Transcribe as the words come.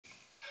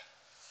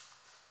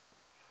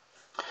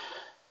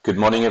Good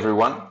morning,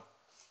 everyone.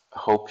 I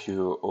hope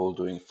you're all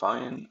doing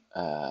fine.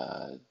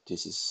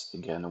 This is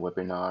again a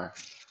webinar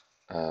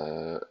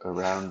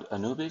around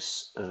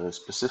Anubis,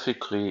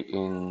 specifically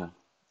in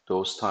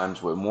those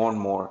times where more and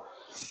more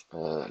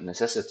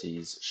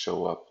necessities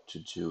show up to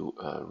do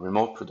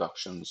remote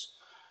productions,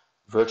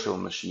 virtual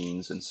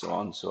machines, and so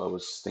on. So I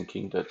was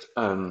thinking that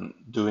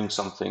doing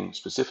something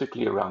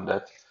specifically around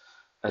that,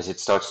 as it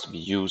starts to be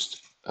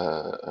used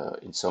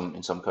in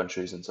some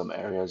countries, in some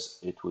areas,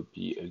 it would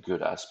be a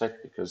good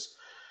aspect because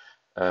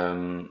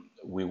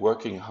we're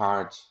working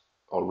hard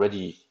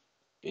already.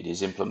 It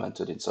is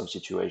implemented in some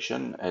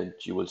situation, and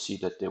you will see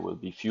that there will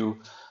be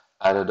few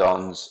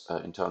added-ons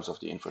in terms of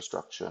the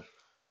infrastructure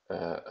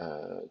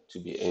to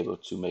be able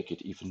to make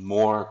it even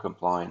more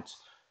compliant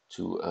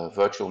to a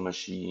virtual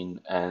machine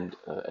and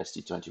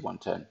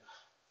ST2110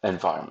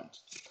 environment.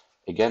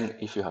 Again,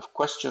 if you have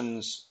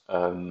questions,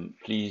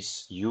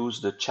 please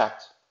use the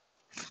chat,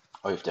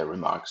 or if there are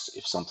remarks,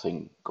 if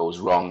something goes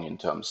wrong in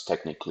terms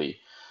technically,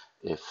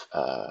 if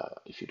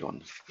you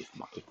don't,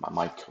 if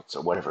my mic cuts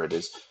or whatever it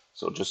is.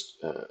 So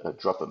just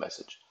drop a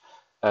message.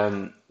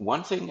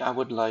 One thing I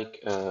would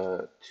like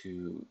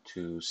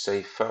to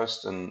say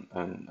first and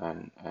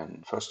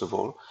first of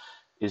all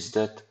is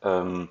that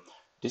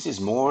this is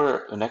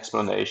more an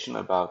explanation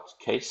about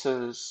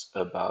cases,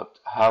 about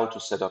how to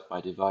set up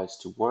my device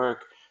to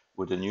work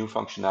with the new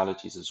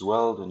functionalities as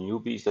well, the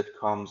newbies that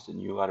comes, the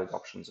new added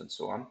options and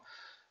so on.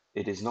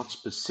 It is not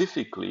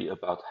specifically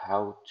about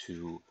how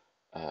to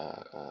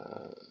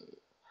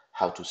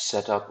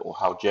set up or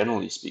how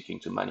generally speaking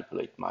to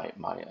manipulate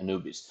my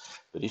Anubis.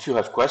 But if you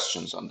have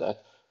questions on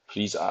that,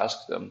 please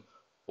ask them,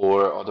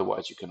 or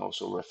otherwise you can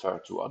also refer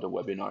to other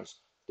webinars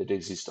that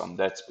exist on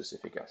that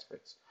specific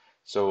aspects.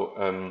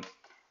 So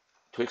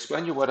to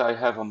explain you what I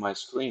have on my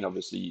screen,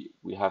 obviously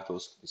we have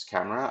this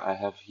camera. I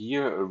have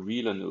here a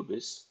real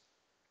Anubis,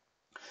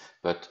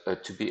 but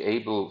to be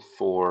able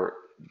for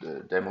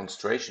the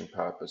demonstration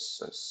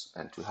purposes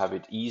and to have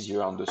it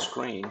easier on the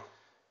screen,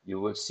 you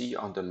will see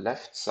on the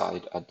left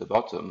side at the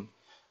bottom,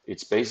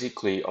 it's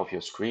basically of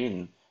your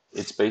screen,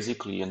 it's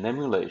basically an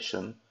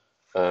emulation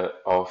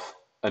of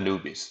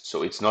Anubis.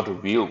 So it's not a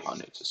real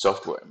one, it's a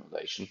software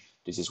emulation.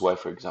 This is why,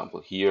 for example,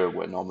 here,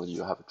 where normally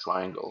you have a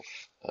triangle,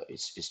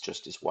 it's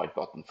just this white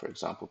button, for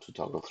example, to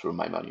toggle through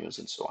my menus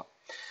and so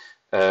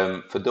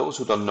on. For those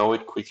who don't know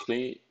it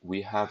quickly,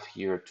 we have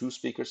here two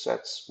speaker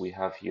sets. We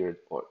have here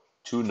or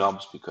two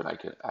knobs because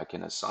I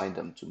can assign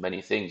them to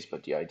many things,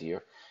 but the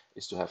idea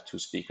is to have two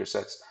speaker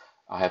sets.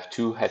 I have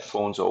two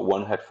headphones or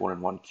one headphone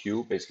and one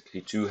cue, basically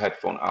two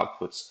headphone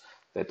outputs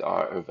that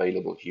are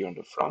available here on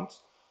the front.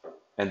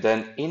 And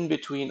then in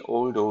between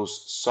all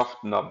those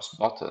soft knobs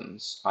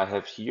buttons, I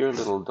have here a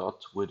little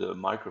dot with a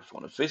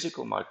microphone, a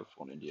physical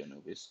microphone in the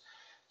Anubis,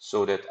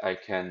 so that I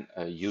can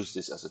use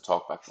this as a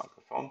talkback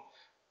microphone,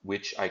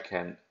 which I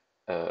can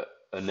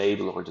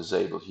enable or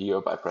disable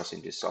here by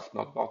pressing this soft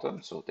knob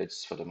button. So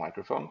that's for the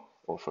microphone,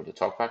 or for the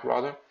talkback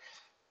rather.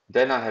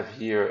 Then I have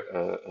here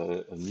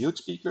a mute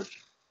speaker,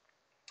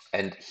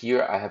 and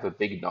here I have a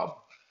big knob,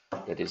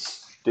 that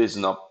is this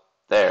knob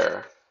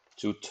there,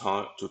 to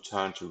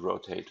turn to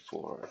rotate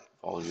for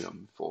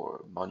volume,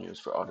 for menus,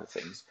 for other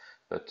things.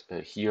 But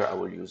here I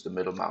will use the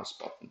middle mouse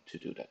button to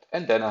do that.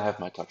 And then I have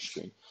my touch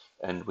screen,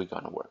 and we're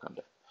gonna work on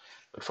that.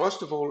 But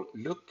first of all,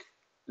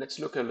 let's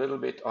look a little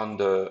bit on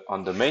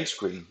the main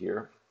screen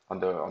here, on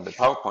the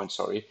PowerPoint,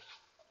 sorry,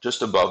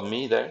 just above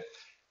me there.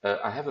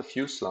 I have a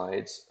few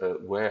slides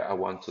where I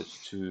wanted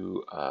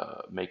to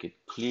make it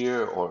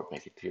clear, or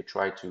make it clear,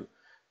 try to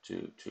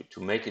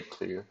make it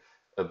clear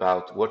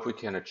about what we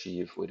can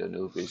achieve with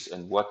Anubis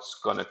and what's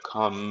gonna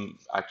come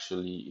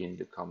actually in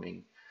the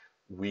coming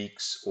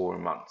weeks or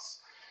months.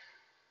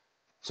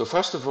 So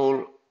first of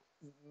all,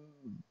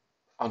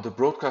 on the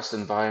broadcast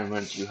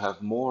environment, you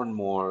have more and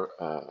more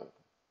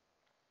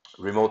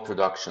remote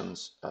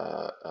productions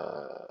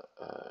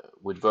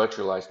with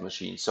virtualized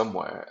machines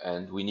somewhere,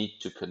 and we need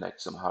to connect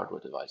some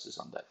hardware devices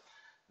on that.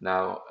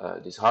 Now,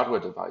 these hardware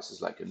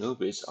devices like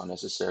Anubis are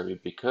necessary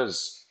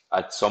because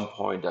at some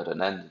point at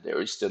an end,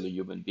 there is still a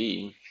human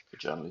being, a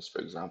journalist, for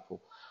example,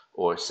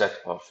 or a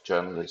set of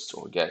journalists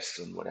or guests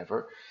and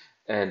whatever.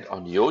 And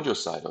on the audio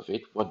side of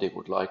it, what they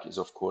would like is,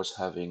 of course,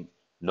 having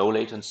no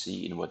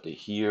latency in what they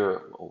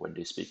hear or when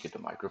they speak at the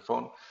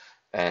microphone.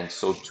 And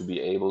so to be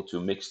able to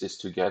mix this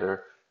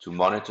together, to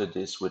monitor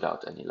this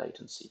without any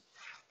latency.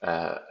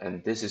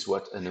 And this is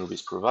what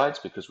Anubis provides,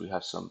 because we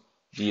have some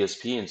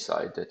DSP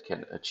inside that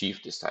can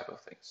achieve this type of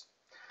things.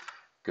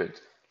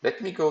 Good. Let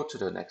me go to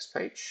the next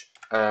page.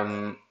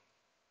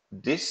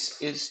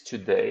 This is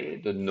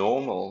today the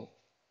normal.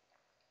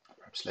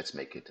 Perhaps let's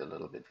make it a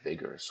little bit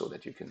bigger so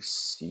that you can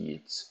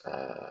see it.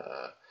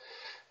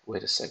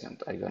 Wait a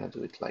second. I'm going to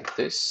do it like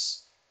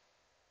this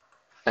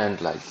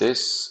and like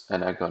this.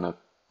 And I'm going to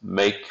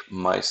make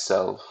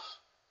myself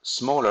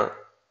smaller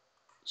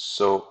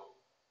so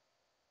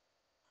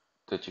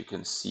that you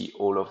can see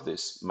all of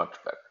this much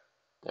better.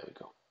 There we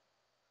go.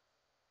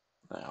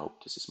 I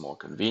hope this is more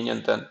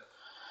convenient then.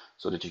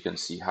 so that you can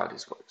see how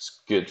this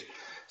works. Good.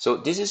 So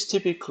this is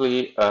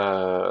typically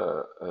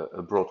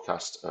a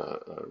broadcast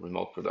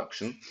remote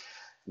production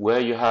where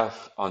you have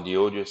on the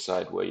audio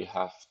side where you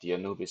have the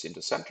Anubis in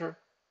the center.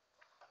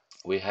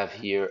 We have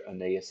here an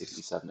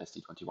AES67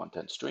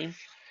 ST2110 stream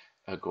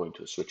going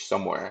to a switch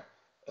somewhere,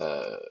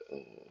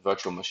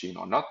 virtual machine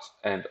or not,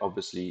 and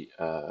obviously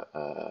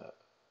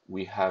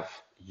we have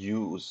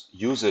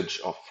usage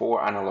of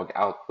 4 analog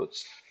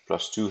outputs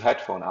plus 2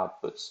 headphone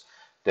outputs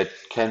that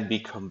can be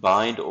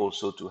combined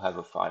also to have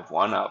a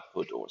 5.1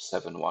 output or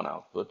 7.1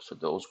 output for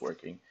those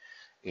working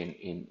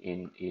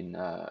in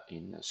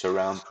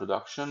surround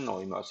production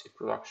or immersive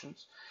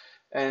productions.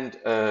 And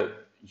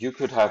you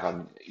could have, I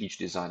mean, each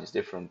design is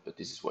different, but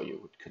this is where you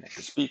would connect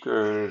the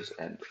speakers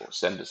and or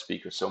send the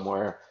speaker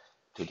somewhere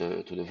to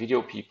the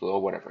video people or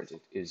whatever it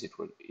is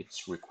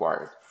it's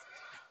required.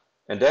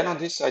 And then on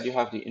this side you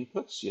have the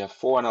inputs. You have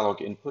 4 analog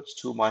inputs,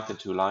 2 mic and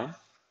 2 line,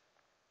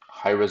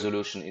 high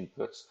resolution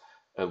inputs.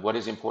 What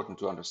is important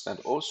to understand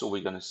also,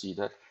 we're going to see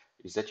that,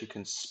 is that you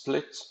can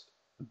split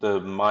the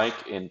mic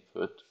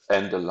input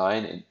and the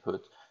line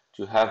input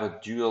to have a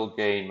dual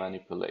gain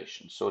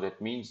manipulation. So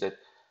that means that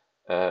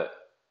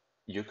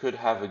you could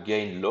have a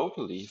gain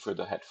locally for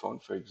the headphone,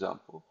 for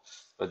example,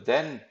 but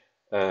then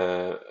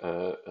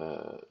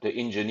the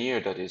engineer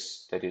that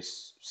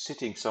is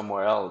sitting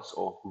somewhere else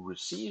or who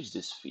receives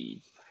this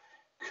feed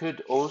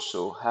could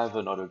also have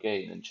another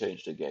gain and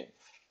change the gain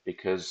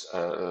because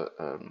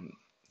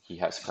he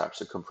has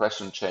perhaps a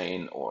compression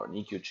chain or an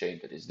EQ chain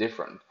that is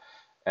different,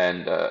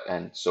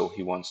 and so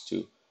he wants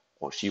to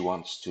or she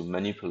wants to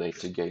manipulate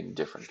the gain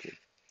differently.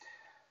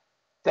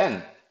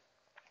 Then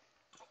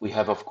we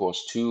have, of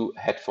course, 2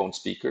 headphone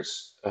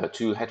speakers,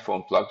 2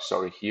 headphone plugs,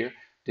 sorry, here.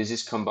 This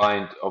is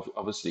combined,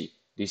 obviously,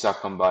 these are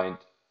combined.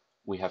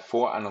 We have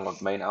 4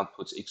 analog main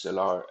outputs,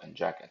 XLR and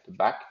jack at the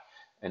back.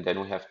 And then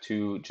we have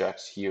 2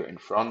 jacks here in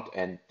front.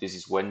 And this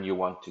is when you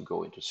want to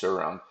go into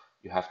surround,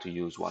 you have to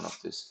use one of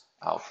this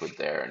output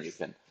there. And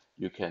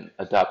you can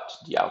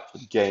adapt the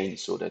output gain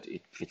so that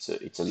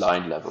it's a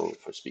line level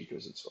for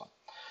speakers and so on.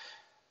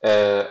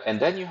 And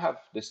then you have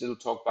this little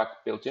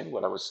talkback built in,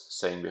 what I was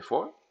saying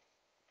before.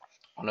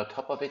 On the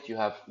top of it, you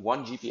have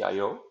 1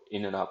 GPIO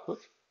in and output.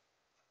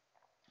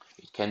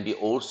 It can be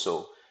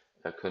also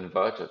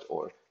converted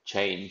or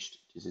changed.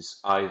 This is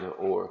either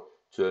or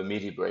to a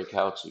MIDI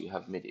breakout, so you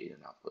have MIDI in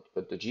and output.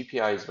 But the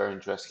GPI is very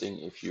interesting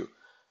if you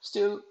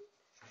still,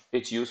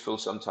 it's useful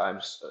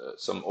sometimes,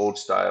 some old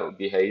style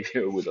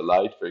behavior with a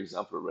light, for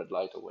example, a red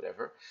light or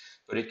whatever.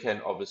 But it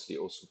can obviously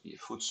also be a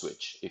foot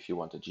switch if you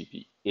want a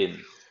GP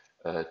in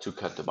to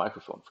cut the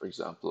microphone, for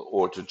example,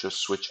 or to just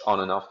switch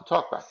on and off the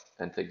talkback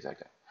and things like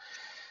that.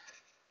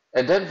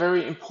 And then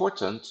very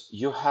important,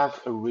 you have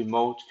a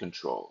remote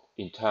control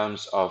in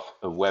terms of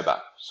a web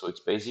app. So it's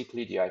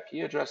basically the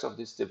IP address of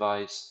this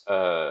device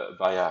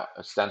via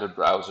a standard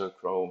browser,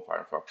 Chrome,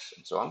 Firefox,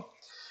 and so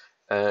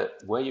on,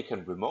 where you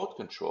can remote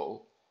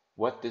control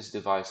what this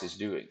device is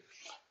doing.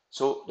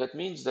 So that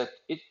means that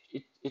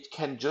it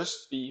can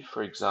just be,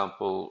 for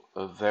example,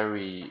 a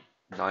very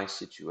nice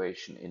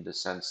situation in the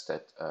sense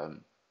that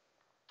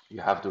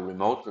you have the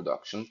remote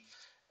production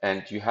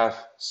and you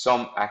have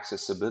some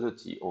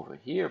accessibility over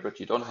here, but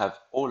you don't have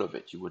all of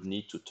it. You would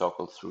need to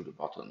toggle through the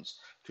buttons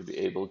to be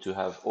able to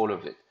have all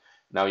of it.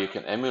 Now you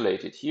can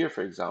emulate it here,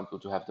 for example,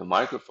 to have the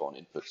microphone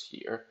inputs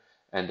here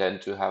and then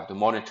to have the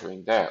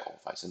monitoring there or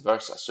vice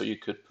versa. So you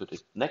could put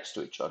it next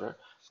to each other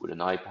with an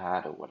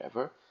iPad or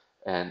whatever.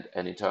 And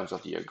in terms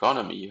of the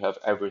ergonomy, you have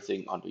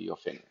everything under your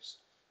fingers.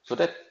 So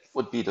that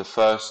would be the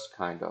first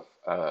kind of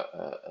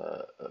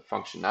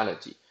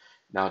functionality.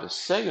 Now the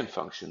second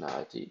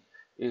functionality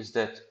is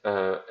that,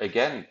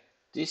 again,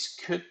 this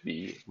could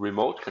be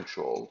remote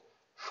controlled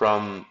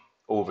from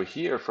over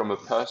here from a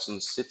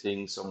person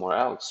sitting somewhere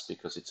else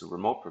because it's a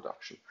remote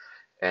production.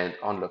 And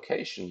on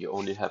location, you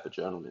only have a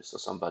journalist or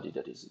somebody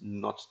that is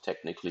not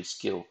technically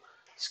skilled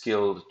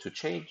to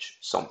change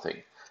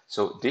something.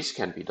 So this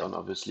can be done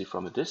obviously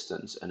from a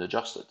distance and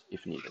adjusted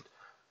if needed.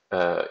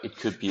 It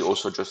could be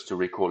also just to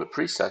recall a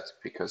preset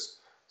because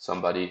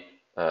somebody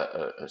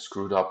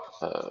screwed up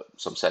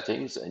some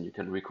settings and you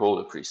can recall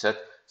the preset.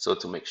 So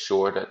to make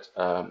sure that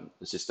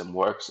the system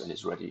works and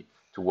is ready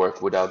to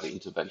work without the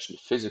intervention,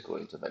 the physical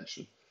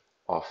intervention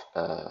of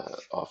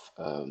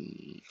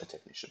a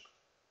technician.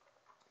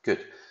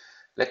 Good.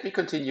 Let me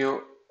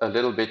continue a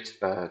little bit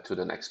to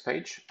the next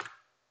page.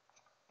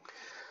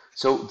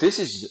 So this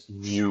is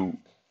new,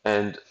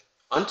 and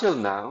until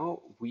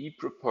now we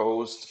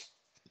proposed,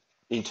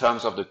 in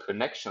terms of the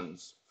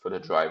connections for the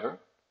driver,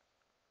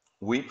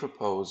 we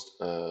proposed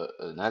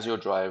an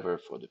ASIO driver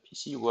for the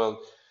PC world,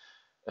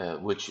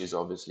 which is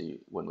obviously,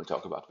 when we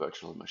talk about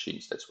virtual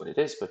machines, that's what it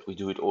is, but we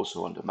do it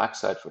also on the Mac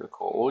side for the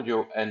core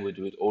audio, and we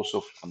do it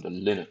also on the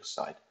Linux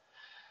side.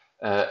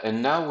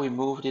 And now we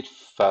moved it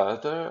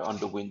further on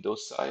the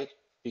Windows side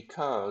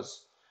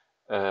because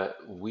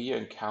we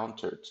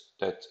encountered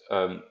that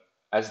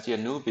as the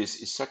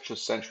Anubis is such a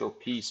central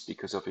piece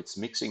because of its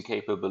mixing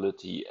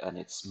capability and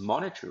its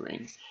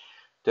monitoring,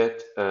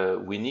 that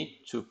we need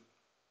to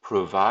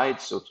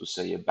provide, so to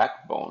say, a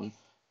backbone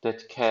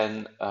that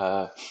can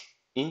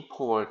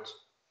import,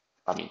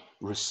 I mean,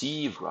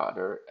 receive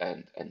rather,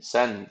 and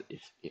send,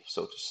 if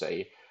so to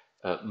say,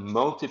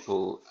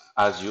 multiple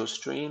Azure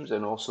streams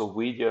and also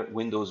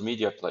Windows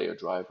Media Player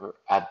driver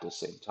at the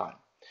same time.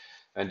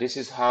 And this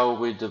is how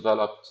we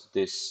developed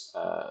this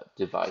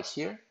device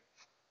here,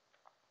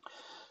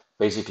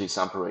 basically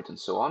sample rate and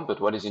so on. But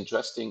what is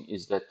interesting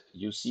is that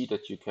you see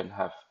that you can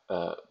have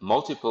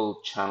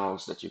multiple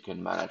channels that you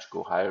can manage,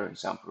 go higher in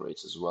sample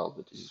rates as well,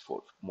 but this is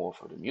more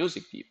for the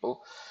music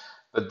people.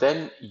 But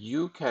then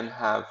you can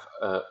have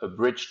a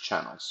bridge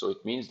channel. So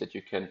it means that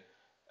you can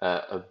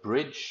a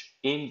bridge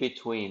in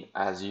between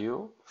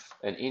Azure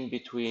and in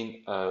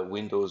between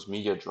Windows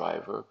Media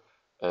Driver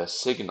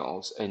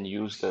signals and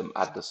use them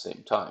at the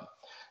same time.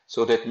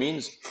 So that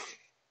means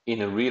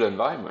in a real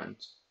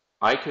environment,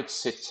 I could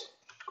sit,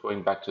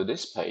 going back to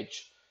this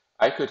page,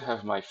 I could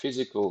have my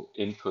physical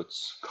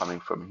inputs coming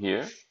from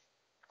here,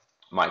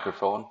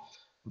 microphone,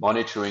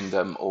 monitoring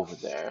them over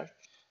there,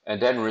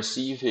 and then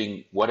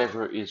receiving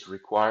whatever is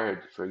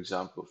required, for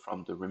example,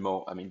 from the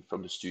remote, I mean,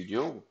 from the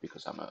studio,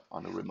 because I'm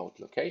on a remote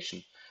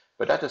location.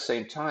 But at the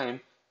same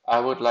time, I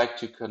would like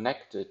to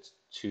connect it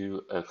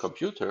to a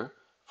computer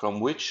from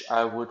which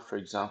I would, for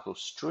example,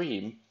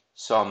 stream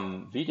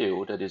some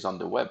video that is on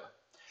the web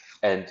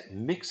and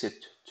mix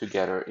it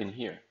together in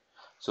here.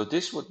 So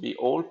this would be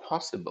all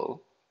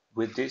possible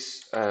with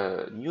this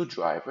new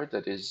driver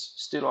that is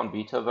still on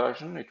beta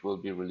version. It will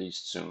be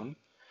released soon,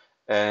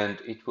 and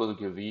it will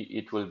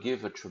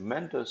give a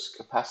tremendous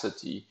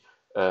capacity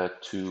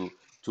to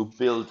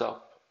build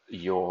up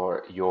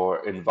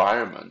your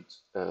environment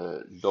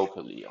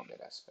locally on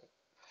that aspect.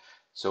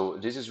 So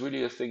this is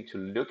really a thing to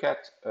look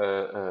at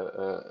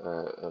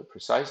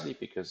precisely,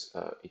 because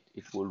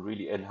it will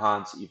really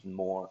enhance even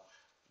more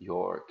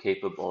your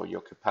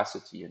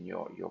capacity and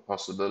your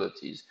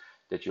possibilities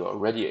that you are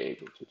already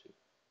able to do.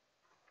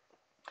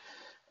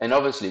 And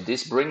obviously,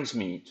 this brings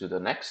me to the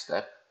next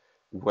step,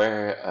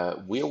 where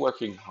we are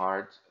working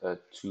hard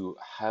to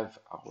have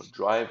our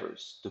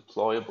drivers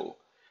deployable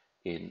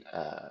in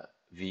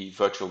the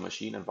virtual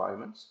machine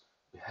environments.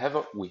 We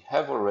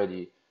have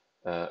already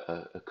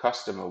a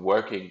customer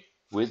working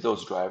with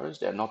those drivers.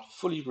 They're not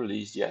fully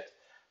released yet,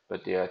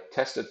 but they are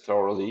tested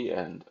thoroughly,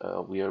 and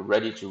we are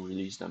ready to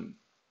release them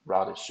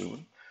rather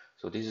soon.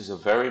 So this is a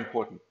very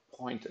important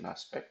point and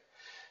aspect.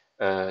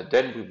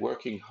 Then we're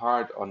working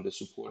hard on the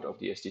support of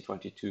the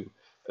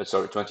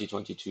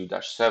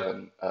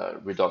 2022-7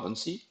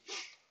 redundancy.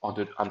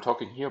 I'm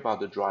talking here about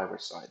the driver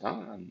side,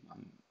 huh?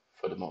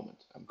 For the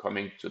moment. I'm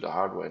coming to the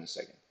hardware in a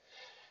second.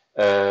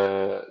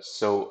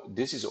 So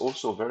this is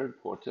also very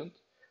important.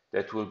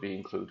 That will be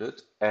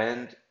included,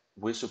 and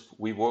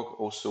we work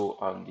also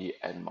on the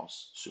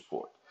NMOS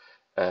support.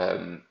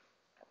 Um,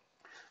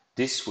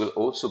 this will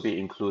also be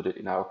included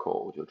in our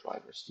core audio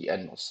drivers, the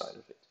NMOS side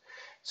of it.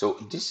 So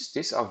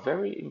these are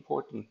very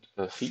important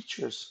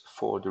features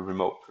for the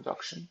remote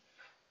production.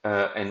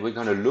 And we're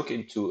going to look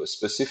into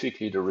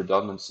specifically the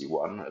redundancy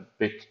one a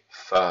bit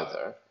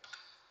further.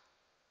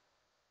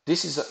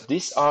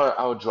 These are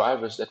our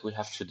drivers that we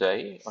have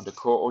today on the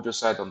core audio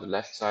side on the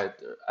left side,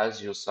 the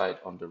Azure side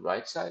on the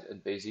right side,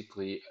 and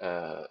basically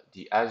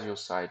the Azure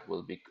side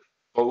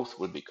both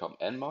will become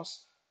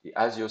NMOS. The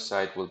Azure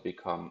side will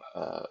become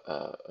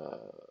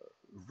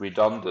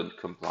redundant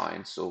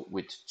compliant, so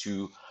with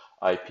two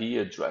IP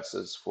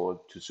addresses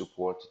to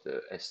support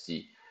the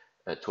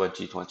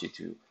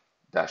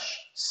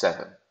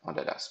ST2022-7 on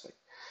that aspect.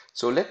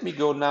 So let me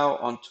go now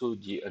onto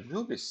the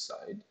Anubis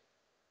side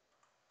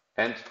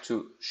and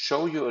to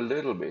show you a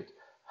little bit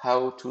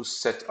how to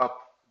set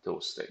up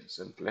those things.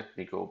 And let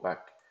me go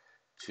back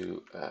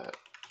to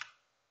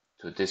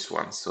this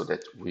one so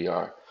that we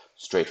are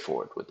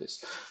straightforward with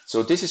this.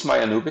 So this is my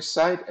Anubis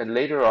side, and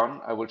later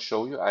on I will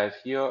show you. I have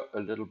here a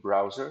little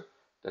browser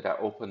that I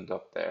opened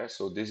up there.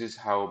 So this is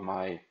how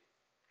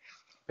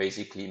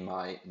basically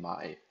my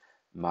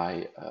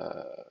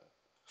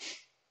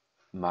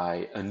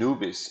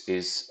Anubis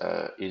is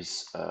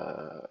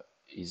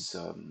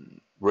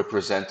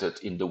represented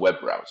in the web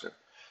browser.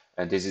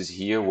 And this is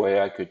here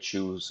where I could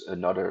choose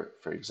another,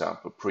 for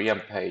example,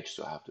 preamp page.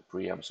 So I have the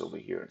preamps over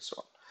here and so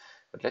on.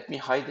 But let me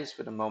hide this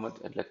for the moment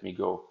and let me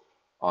go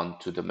on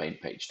to the main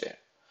page there.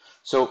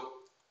 So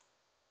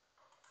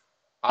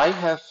I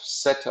have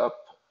set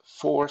up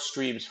 4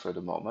 streams for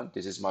the moment.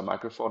 This is my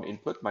microphone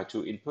input, my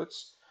 2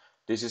 inputs.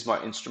 This is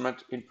my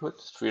instrument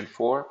input, 3 and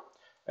 4.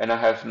 And I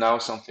have now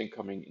something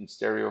coming in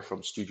stereo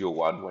from Studio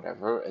One,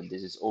 whatever. And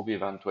this is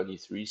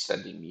OBVAN23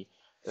 sending me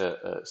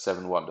a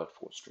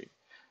 7.1.4 stream.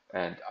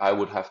 And I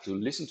would have to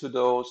listen to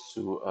those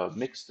to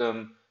mix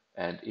them.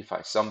 And if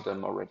I sum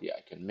them already,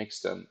 I can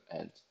mix them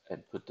and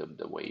put them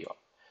the way on.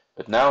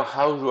 But now,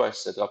 how do I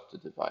set up the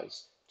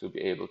device to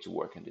be able to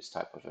work in this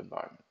type of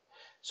environment?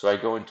 So I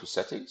go into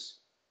settings.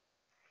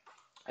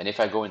 And if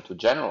I go into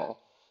general,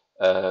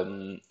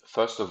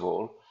 first of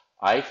all,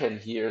 I can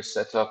here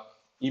set up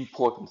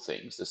important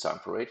things. The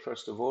sample rate,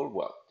 first of all,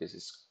 well, this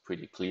is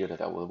pretty clear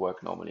that I will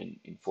work normally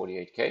in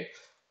 48K.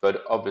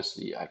 but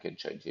obviously I can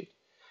change it.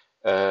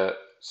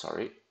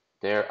 Sorry,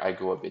 there I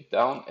go a bit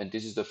down, and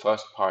this is the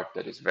first part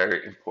that is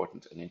very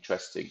important and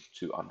interesting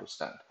to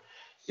understand,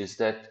 is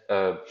that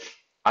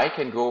I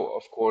can go,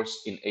 of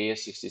course, in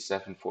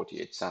AES67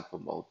 48 sample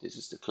mode. This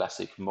is the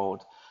classic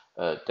mode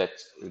that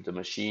the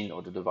machine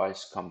or the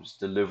device comes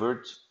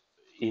delivered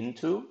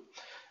into.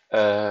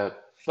 Uh,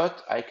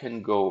 but I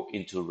can go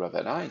into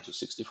Ravenna, into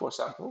 64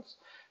 samples.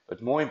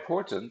 But more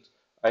important,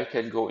 I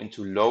can go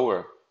into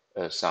lower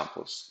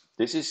samples.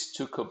 This is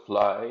to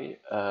comply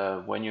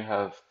when you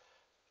have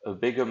a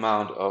big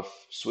amount of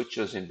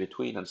switches in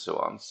between and so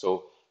on.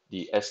 So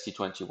the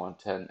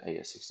ST2110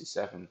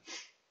 AES67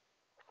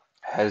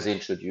 has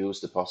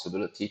introduced the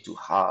possibility to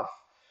halve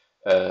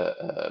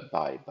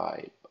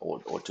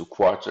or to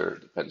quarter,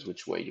 depends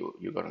which way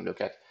you're going to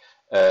look at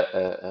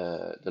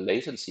the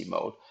latency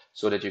mode,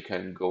 so that you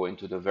can go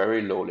into the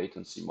very low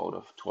latency mode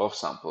of 12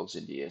 samples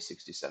in the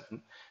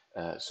AES67,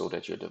 so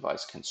that your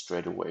device can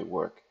straight away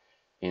work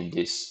in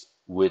this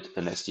with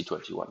an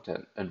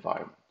ST2110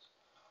 environment.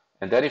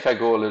 And then if I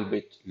go a little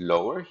bit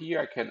lower here,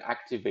 I can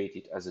activate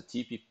it as a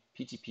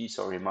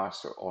PTP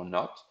master or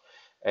not,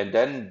 and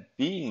then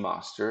being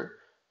master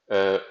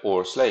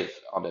or slave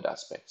on that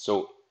aspect.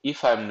 So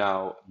if I'm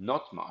now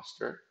not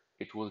master,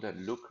 it will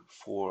then look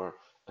for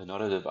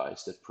another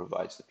device that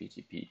provides the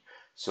PTP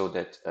so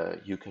that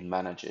you can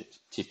manage it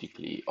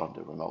typically on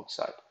the remote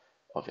side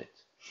of it.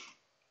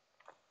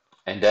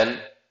 And then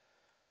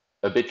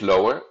a bit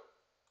lower,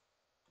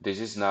 this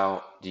is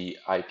now the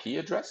IP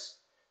address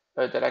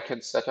that I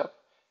can set up.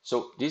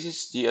 So this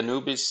is the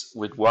Anubis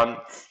with one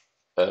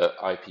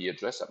IP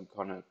address. I'm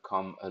gonna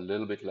come a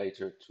little bit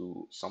later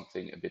to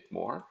something a bit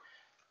more.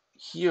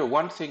 Here,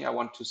 one thing I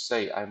want to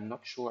say, I'm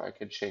not sure I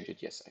can change it.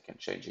 Yes, I can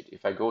change it.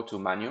 If I go to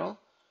manual,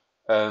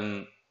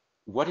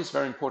 what is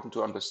very important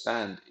to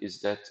understand is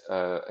that,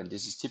 and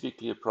this is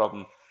typically a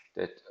problem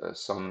that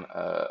some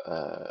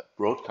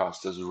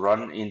broadcasters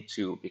run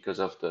into because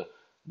of the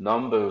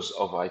numbers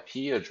of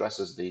IP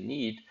addresses they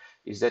need,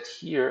 is that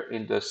here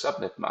in the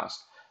subnet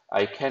mask,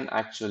 I can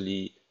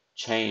actually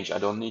change. I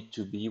don't need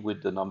to be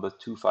with the number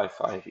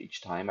 255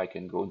 each time. I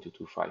can go into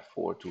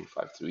 254,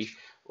 253,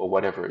 or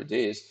whatever it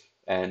is,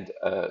 and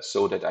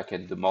so that I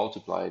can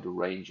demultiply the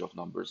range of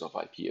numbers of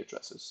IP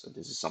addresses. And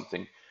this is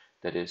something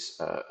that is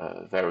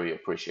very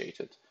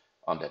appreciated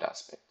on that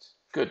aspect.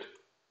 Good.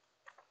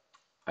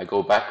 I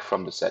go back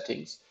from the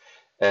settings,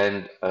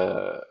 and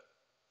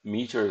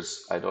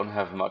meters, I don't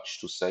have much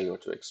to say or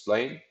to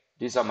explain.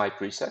 These are my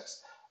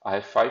presets. I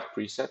have 5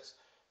 presets.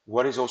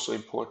 What is also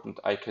important,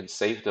 I can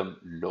save them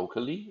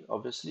locally,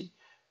 obviously,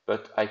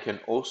 but I can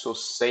also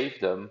save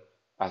them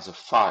as a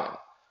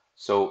file.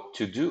 So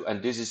to do,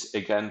 and this is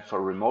again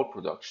for remote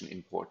production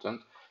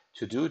important,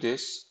 to do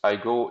this, I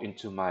go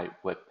into my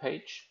web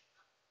page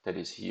that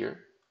is here,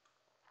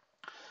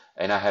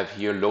 and I have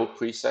here load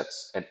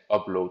presets and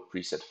upload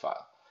preset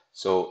file.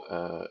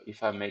 So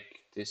if I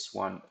make this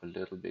one a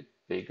little bit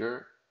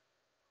bigger,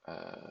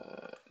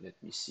 let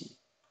me see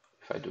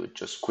if I do it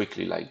just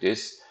quickly like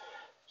this.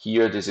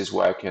 Here, this is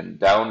where I can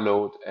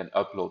download and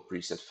upload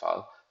preset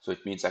file. So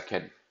it means I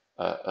can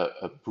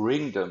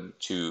bring them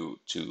to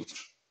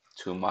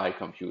my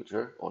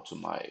computer or to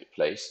my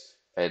place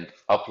and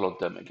upload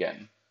them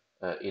again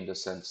in the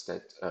sense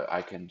that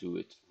I can do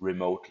it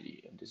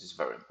remotely, and this is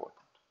very important.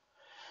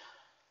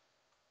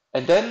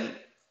 And then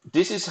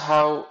this is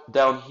how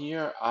down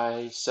here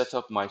I set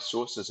up my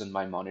sources and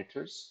my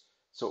monitors.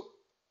 So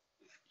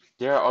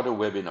there are other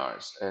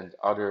webinars and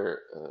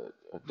other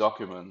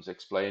documents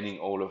explaining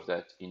all of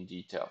that in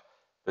detail.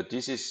 But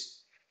this is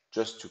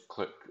just to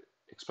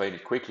explain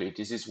it quickly.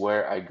 This is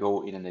where I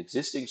go in an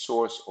existing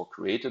source or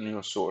create a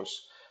new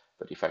source.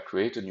 But if I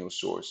create a new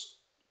source,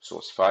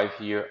 source 5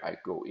 here, I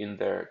go in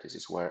there. This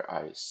is where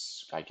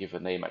I give a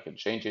name, I can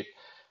change it.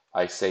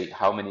 I say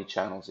how many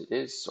channels it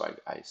is. So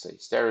I say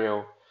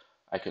stereo.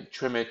 I can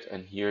trim it,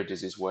 and here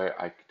this is where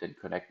I then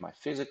connect my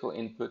physical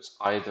inputs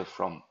either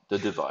from the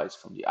device,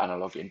 from the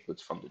analog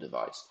inputs from the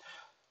device,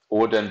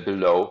 or then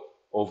below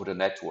over the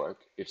network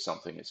if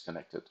something is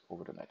connected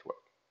over the network.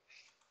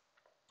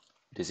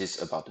 This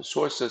is about the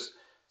sources.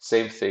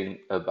 Same thing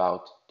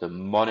about the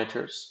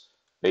monitors.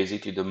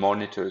 Basically the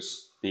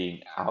monitors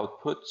being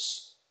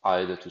outputs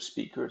either to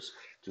speakers,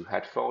 to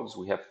headphones.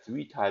 We have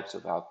 3 types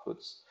of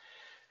outputs.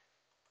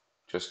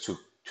 Just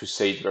to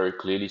say it very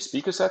clearly,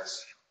 speaker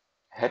sets,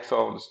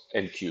 headphones,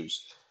 and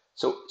cues.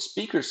 So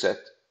speaker set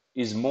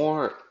is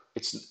more,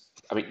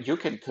 I mean, you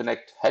can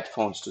connect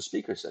headphones to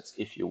speaker sets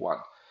if you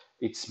want.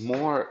 It's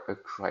more a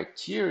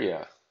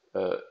criteria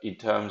in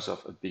terms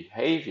of a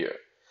behavior.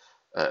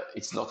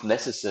 It's not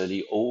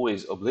necessarily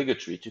always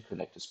obligatory to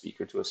connect a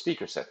speaker to a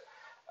speaker set.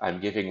 I'm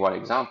giving one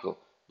example.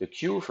 The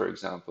cue, for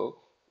example,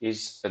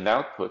 is an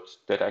output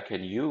that I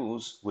can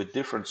use with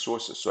different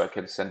sources. So I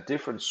can send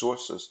different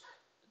sources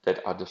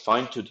that are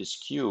defined to this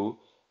cue,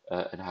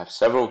 and I have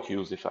several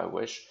cues if I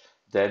wish,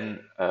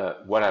 then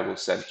what I will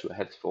send to a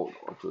headphone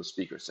or to a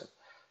speaker set.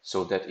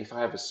 So that if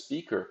I have a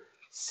speaker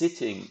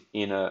sitting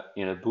in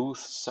a booth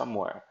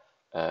somewhere,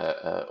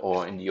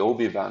 or in the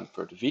Obi van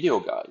for the video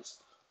guys,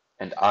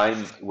 and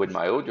I'm with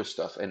my audio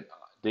stuff, and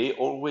they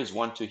always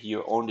want to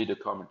hear only the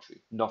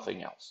commentary,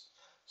 nothing else.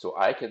 So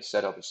I can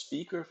set up a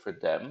speaker for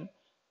them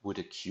with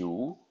a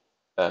queue,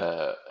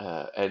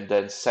 and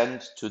then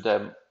send to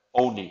them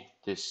only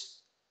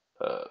this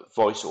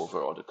voiceover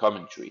or the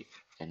commentary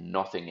and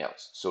nothing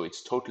else. So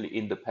it's totally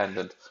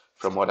independent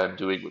from what I'm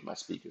doing with my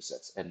speaker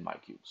sets and my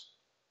queues.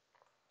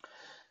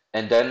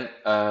 And then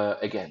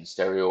again,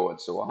 stereo and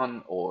so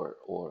on, or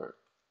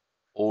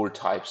all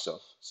types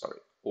of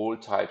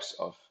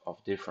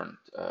different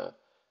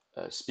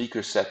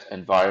speaker set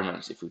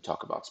environments if we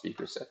talk about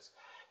speaker sets.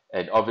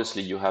 And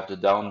obviously you have the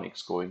down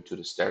mix going to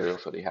the stereo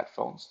for the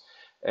headphones.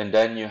 And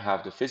then you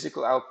have the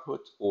physical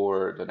output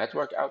or the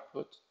network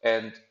output.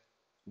 And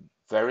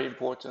very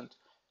important,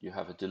 you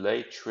have a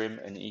delay, trim,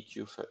 and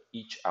EQ for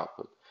each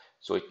output.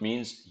 So it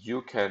means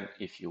you can,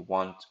 if you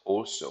want,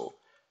 also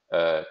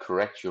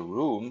correct your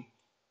room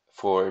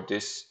for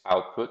this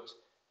output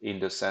in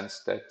the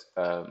sense that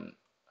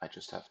I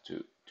just have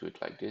to do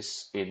it like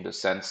this, in the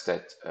sense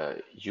that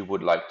you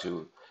would like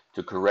to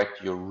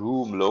correct your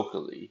room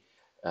locally,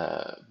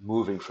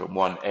 moving from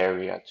one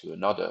area to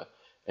another.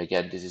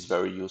 Again, this is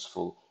very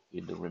useful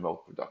in the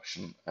remote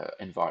production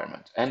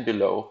environment. And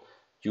below,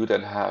 you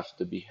then have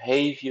the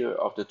behavior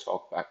of the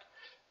talkback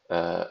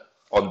uh,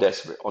 on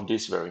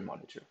this very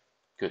monitor.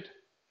 Good.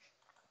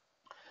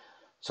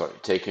 Sorry,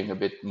 taking a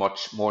bit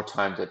much more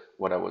time than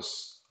what I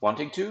was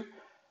wanting to.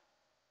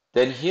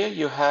 Then here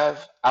you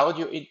have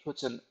audio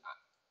inputs and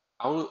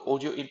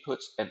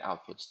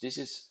outputs. This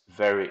is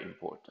very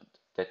important.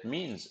 That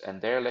means,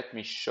 and there let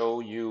me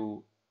show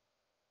you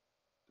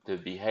the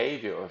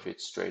behavior of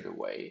it straight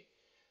away.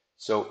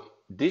 So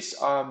this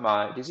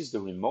is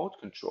the remote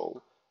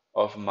control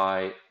of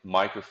my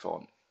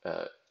microphone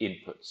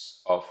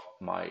inputs of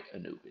my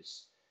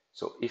Anubis.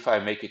 So if I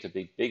make it a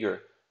bit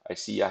bigger, I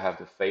see I have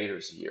the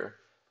faders here.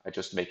 I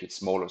just make it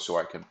smaller so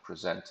I can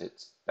present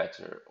it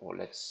better. Or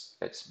let's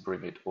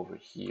bring it over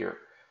here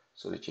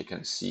so that you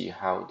can see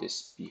how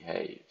this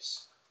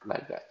behaves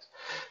like that.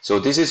 So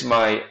this is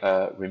my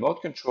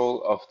remote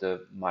control of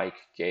the mic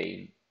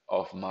gain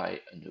of my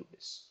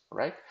Anubis,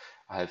 right?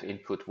 I have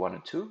input 1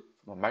 and 2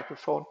 for my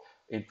microphone,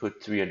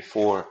 input 3 and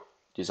 4,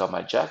 these are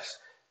my jacks,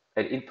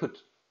 and input,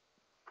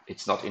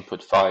 it's not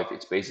input 5,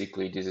 it's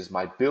basically, this is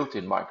my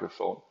built-in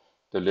microphone,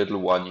 the little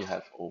one you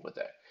have over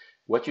there.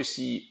 What you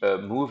see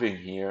moving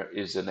here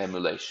is an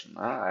emulation.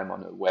 I'm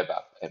on a web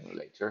app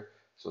emulator,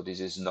 so this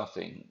is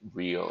nothing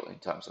real in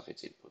terms of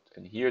its input.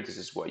 And here, this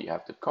is where you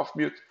have the cuff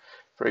mute,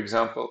 for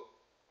example,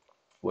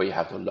 where you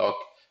have the log,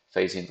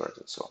 phase invert,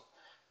 and so on.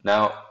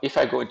 Now, if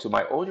I go into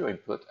my audio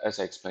input, as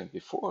I explained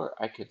before,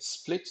 I can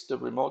split the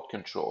remote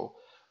control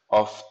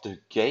of the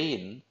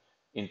gain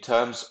in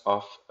terms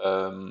of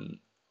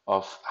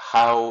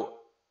how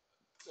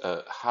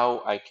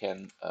I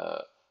can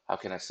how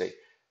can I say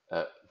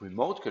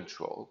remote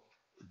control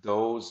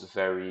those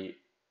very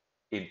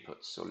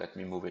inputs. So let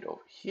me move it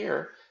over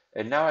here,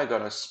 and now I'm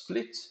gonna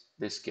split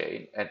this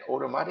gain, and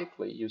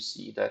automatically you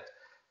see that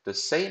the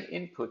same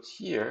input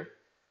here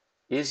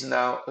is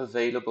now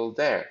available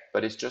there,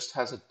 but it just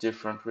has a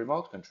different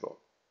remote control.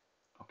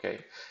 Okay,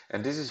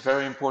 and this is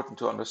very important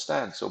to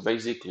understand. So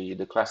basically,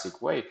 the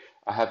classic way,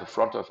 I have a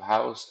front of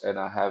house and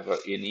I have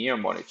in-ear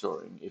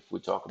monitoring if we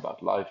talk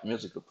about live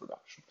musical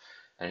production.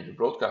 And in the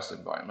broadcast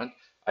environment,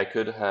 I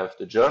could have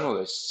the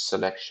journalist's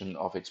selection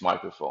of its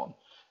microphone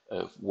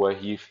where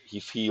he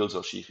feels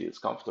or she feels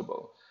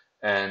comfortable.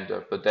 And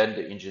but then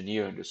the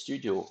engineer in the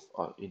studio,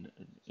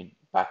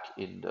 back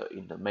in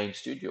the main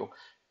studio,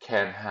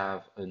 can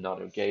have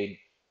another gain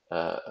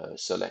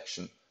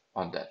selection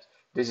on that.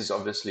 This is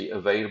obviously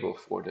available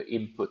for the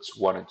inputs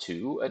 1 and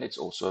 2, and it's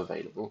also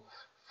available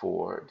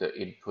for the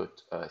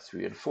input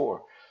 3 and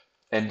 4.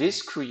 And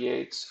this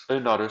creates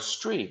another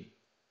stream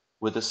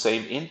with the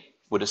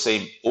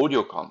same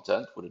audio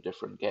content with a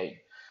different gain.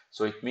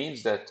 So it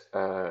means that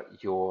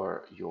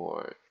your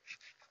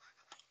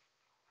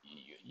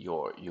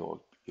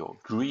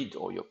grid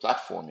or your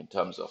platform in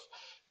terms of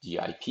the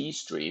IP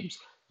streams,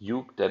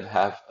 you then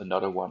have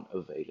another one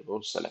available,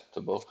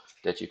 selectable,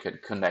 that you can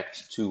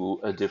connect to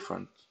a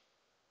different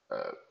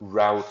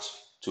route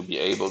to be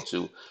able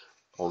to,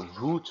 or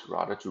route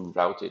rather, to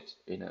route it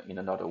in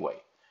another way.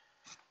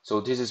 So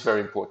this is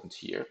very important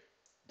here.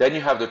 Then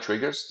you have the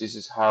triggers. This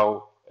is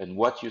how and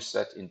what you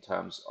set in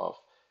terms of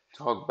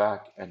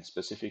talkback, and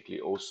specifically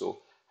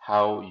also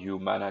how you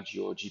manage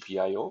your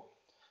GPIO.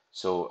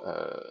 So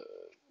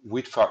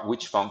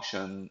which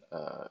function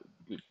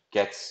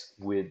gets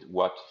with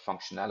what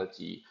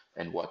functionality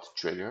and what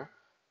trigger,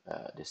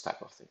 this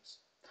type of things.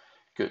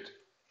 Good.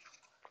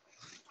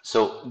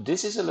 So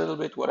this is a little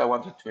bit what I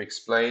wanted to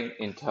explain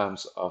in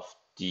terms of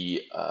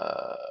the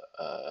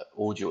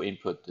audio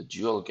input, the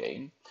dual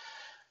gain.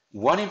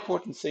 One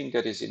important thing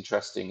that is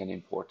interesting and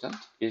important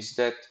is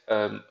that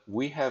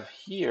we have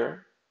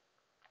here,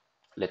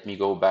 let me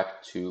go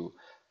back to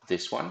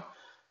this one.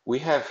 We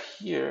have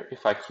here,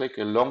 if I click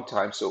a long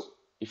time, so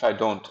if I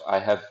don't, I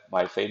have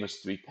my famous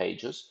 3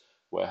 pages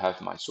where I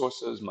have my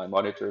sources, my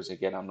monitors.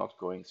 Again, I'm not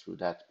going through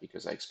that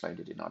because I explained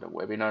it in other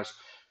webinars.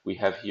 We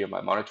have here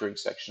my monitoring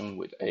section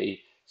with A,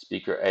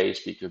 speaker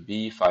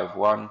B,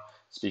 5.1,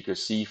 speaker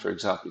C, for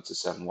example, it's a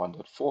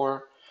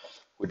 7.1.4.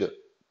 With the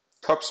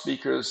top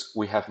speakers,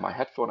 we have my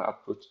headphone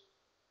output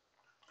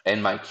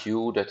and my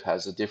queue that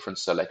has a different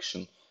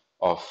selection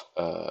of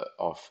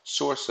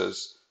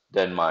sources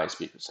than my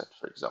speaker set,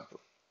 for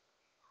example.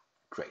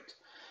 Great.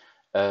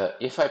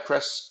 If I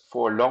press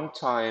for a long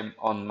time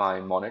on my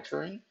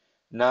monitoring,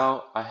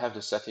 now I have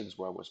the settings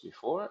where I was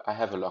before. I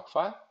have a log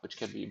file, which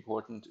can be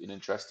important and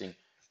interesting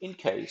in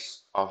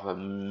case of a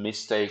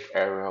mistake,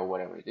 error, or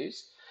whatever it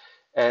is.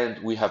 And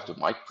we have the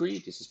mic pre.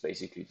 This is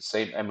basically the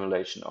same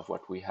emulation of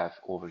what we have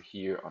over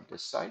here on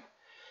this side.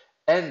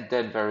 And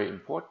then very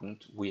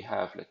important, we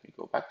have, let me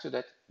go back to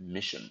that,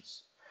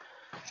 missions.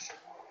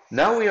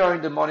 Now we are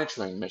in the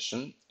monitoring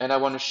mission, and I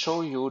want to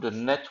show you the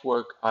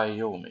network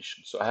I/O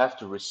mission. So I have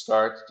to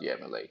restart the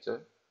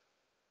emulator.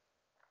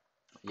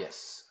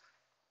 Yes.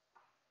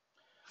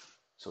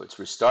 So it's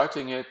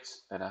restarting it,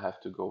 and I have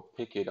to go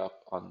pick it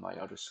up on my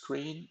other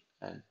screen,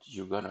 and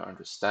you're going to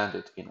understand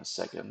it in a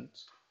second.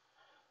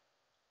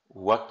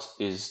 What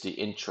is the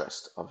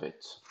interest of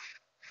it?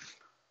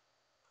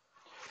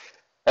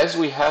 As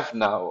we have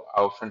now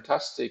our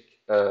fantastic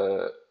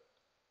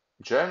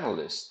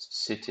journalist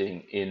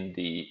sitting in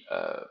the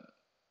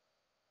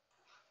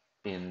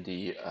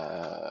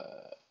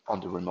on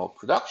the remote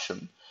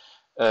production,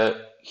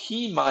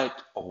 he might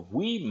or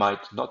we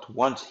might not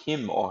want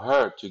him or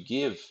her to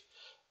give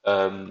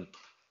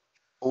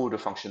all the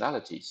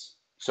functionalities.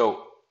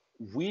 So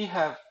we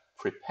have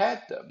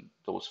prepared them,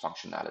 those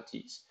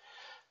functionalities,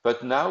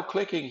 but now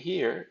clicking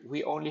here,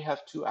 we only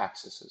have two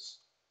accesses.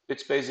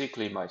 It's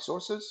basically my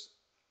sources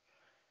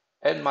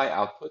and my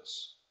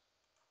outputs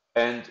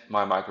and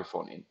my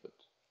microphone input,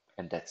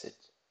 and that's it.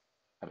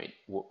 I mean,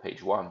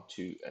 page 1,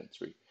 2, and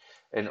 3.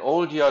 And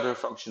all the other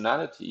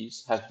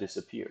functionalities have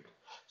disappeared.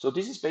 So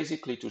this is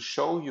basically to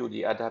show you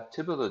the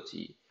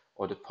adaptability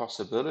or the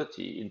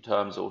possibility in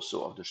terms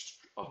also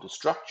of the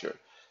structure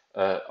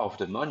of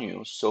the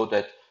menus, so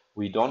that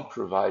we don't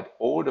provide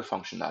all the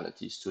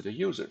functionalities to the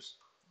users.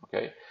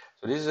 Okay,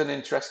 so this is an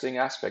interesting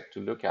aspect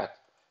to look at.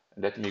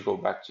 And let me go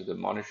back to the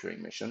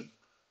monitoring mission.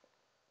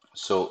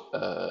 So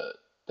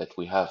that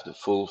we have the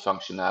full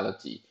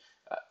functionality.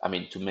 I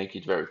mean, to make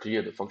it very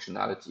clear, the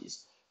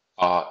functionalities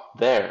are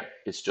there.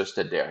 It's just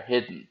that they're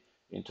hidden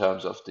in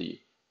terms of the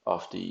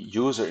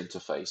user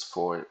interface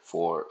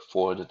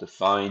for the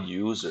defined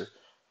user.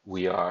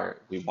 We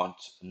want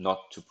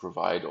not to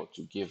provide or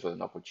to give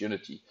an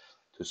opportunity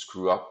to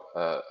screw up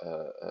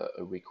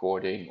a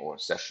recording or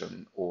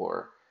session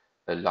or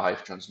a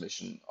live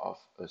transmission of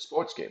a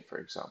sports game, for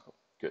example.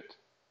 Good.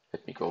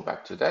 Let me go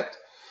back to that.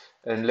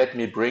 And let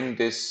me bring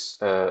this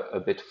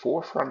a bit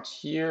forefront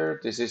here.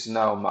 This is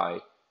now my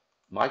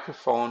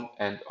microphone,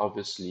 and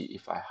obviously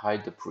if I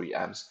hide the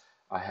preamps,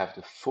 I have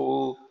the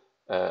full,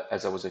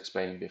 as I was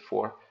explaining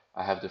before,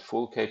 I have the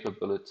full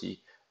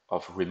capability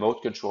of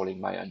remote controlling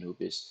my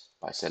Anubis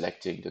by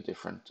selecting the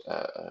different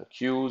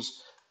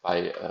cues,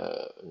 by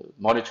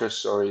monitors,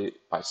 sorry,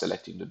 by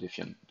selecting the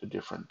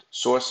different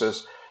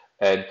sources,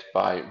 and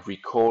by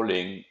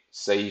recalling,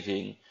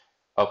 saving,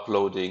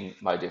 uploading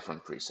my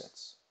different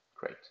presets.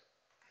 Great.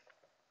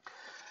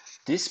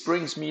 This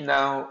brings me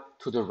now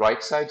to the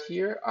right side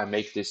here. I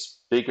make this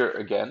bigger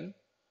again.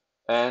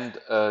 And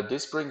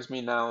this brings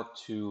me now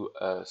to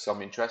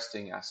some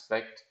interesting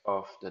aspect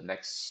of the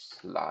next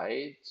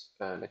slide.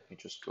 Let me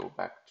just go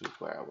back to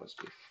where I was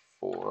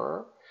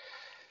before.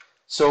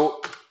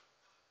 So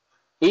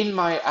in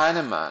my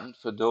Animan,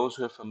 for those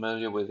who are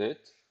familiar with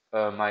it,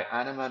 my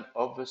Animan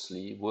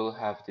obviously will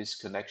have this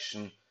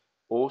connection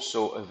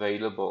also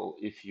available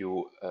if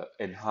you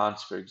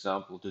enhance, for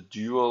example, the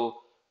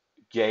dual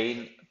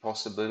gain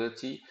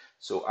possibility.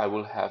 So I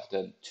will have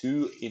then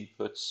two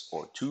inputs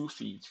or two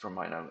feeds from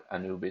my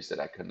Anubis that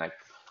I connect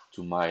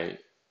to my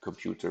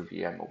computer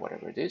VM or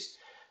whatever it is.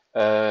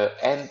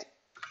 And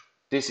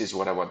this is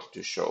what I wanted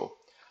to show.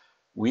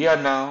 We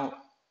are now,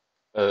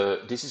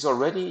 this is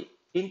already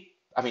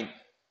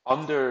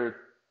under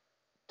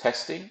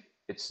testing.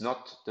 It's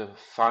not the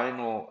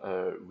final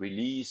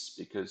release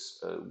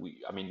because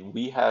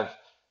we have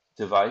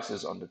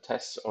devices on the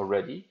tests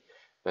already,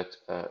 but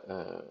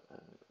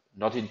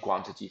not in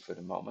quantity for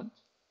the moment.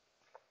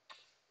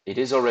 It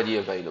is already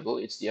available.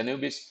 It's the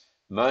Anubis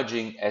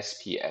merging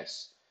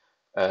SPS.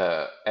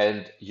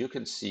 And you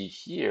can see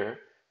here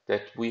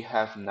that we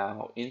have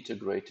now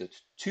integrated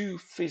two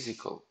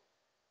physical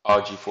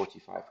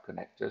RG45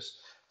 connectors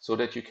so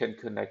that you can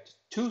connect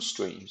two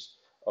streams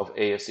of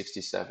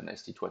AES67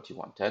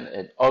 ST2110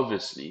 and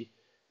obviously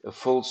a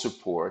full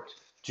support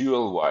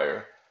dual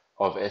wire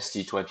of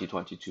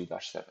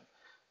ST2022-7.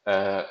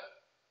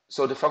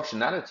 So the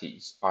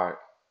functionalities are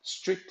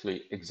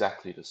strictly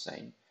exactly the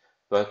same,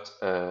 but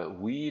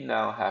we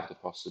now have the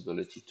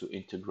possibility to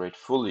integrate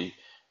fully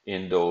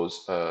in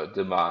those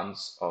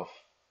demands of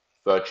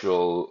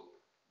virtual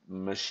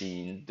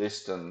machine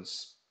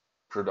distance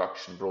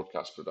production,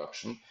 broadcast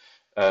production,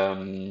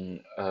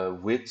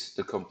 with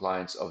the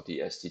compliance of the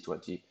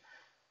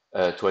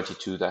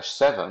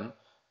ST22-7.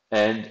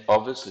 And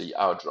obviously,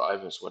 our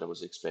drivers, what I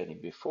was explaining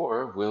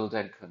before, will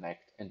then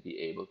connect and be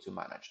able to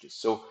manage this.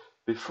 So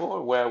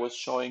before, where I was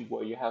showing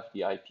where you have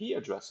the IP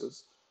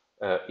addresses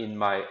in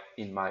my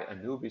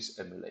Anubis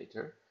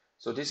emulator.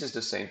 So this is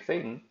the same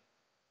thing.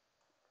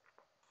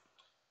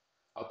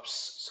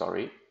 Oops,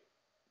 sorry.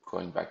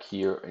 Going back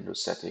here into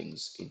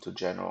settings, into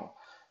general,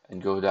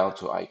 and go down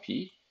to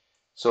IP.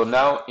 So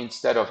now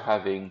instead of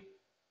having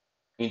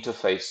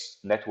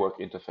network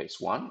interface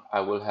 1,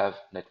 I will have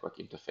network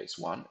interface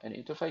 1 and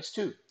interface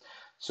 2.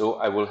 So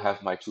I will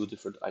have my two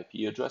different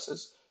IP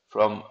addresses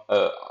from,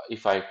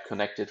 if I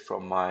connect it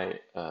from my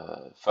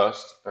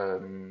first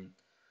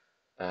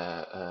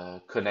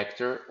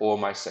connector or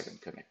my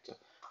second connector.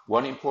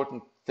 One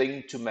important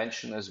thing to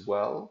mention as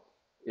well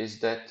is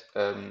that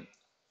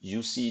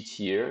you see it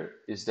here,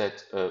 is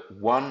that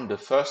the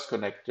first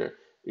connector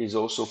is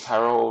also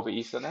power over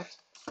Ethernet.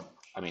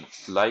 I mean,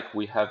 like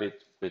we have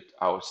it with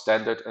our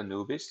standard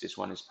Anubis, this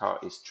one is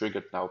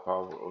triggered now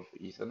power over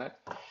Ethernet.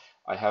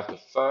 I have the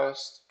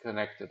first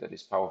connector that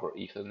is power over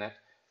Ethernet,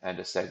 and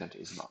the second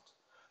is not.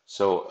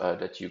 So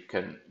that you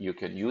can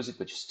use it,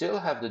 but you still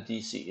have the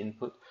DC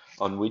input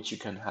on which you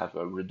can have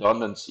a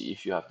redundancy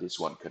if you have this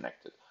one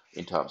connected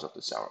in terms of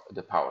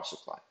the power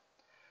supply.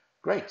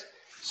 Great.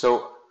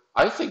 So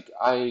I think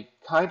I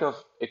kind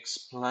of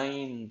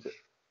explained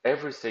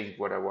everything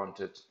what I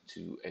wanted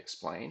to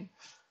explain.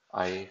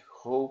 I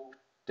hope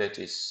that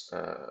is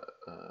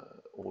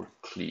all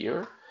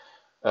clear.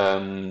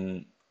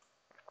 Um,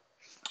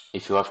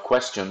 if you have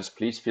questions,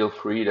 please feel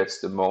free. That's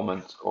the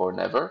moment or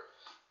never.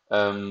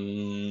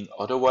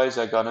 Otherwise,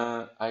 I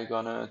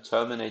gonna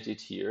terminate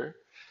it here.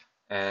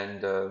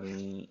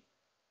 And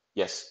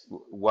yes,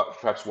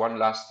 perhaps one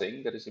last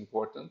thing that is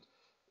important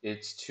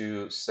is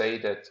to say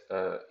that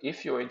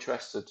if you're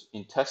interested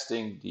in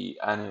testing the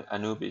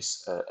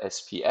Anubis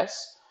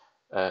SPS,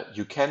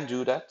 you can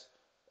do that.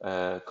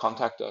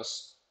 Contact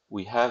us.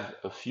 We have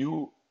a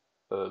few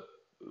uh,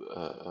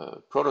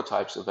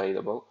 prototypes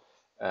available.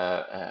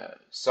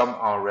 Some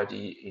are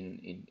already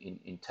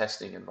in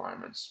testing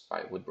environments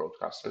with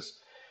broadcasters.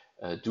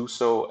 Do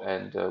so,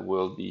 and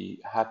we'll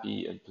be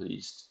happy and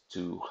pleased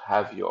to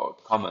have your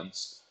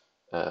comments,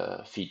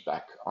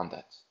 feedback on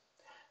that.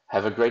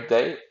 Have a great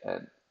day,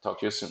 and talk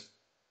to you soon.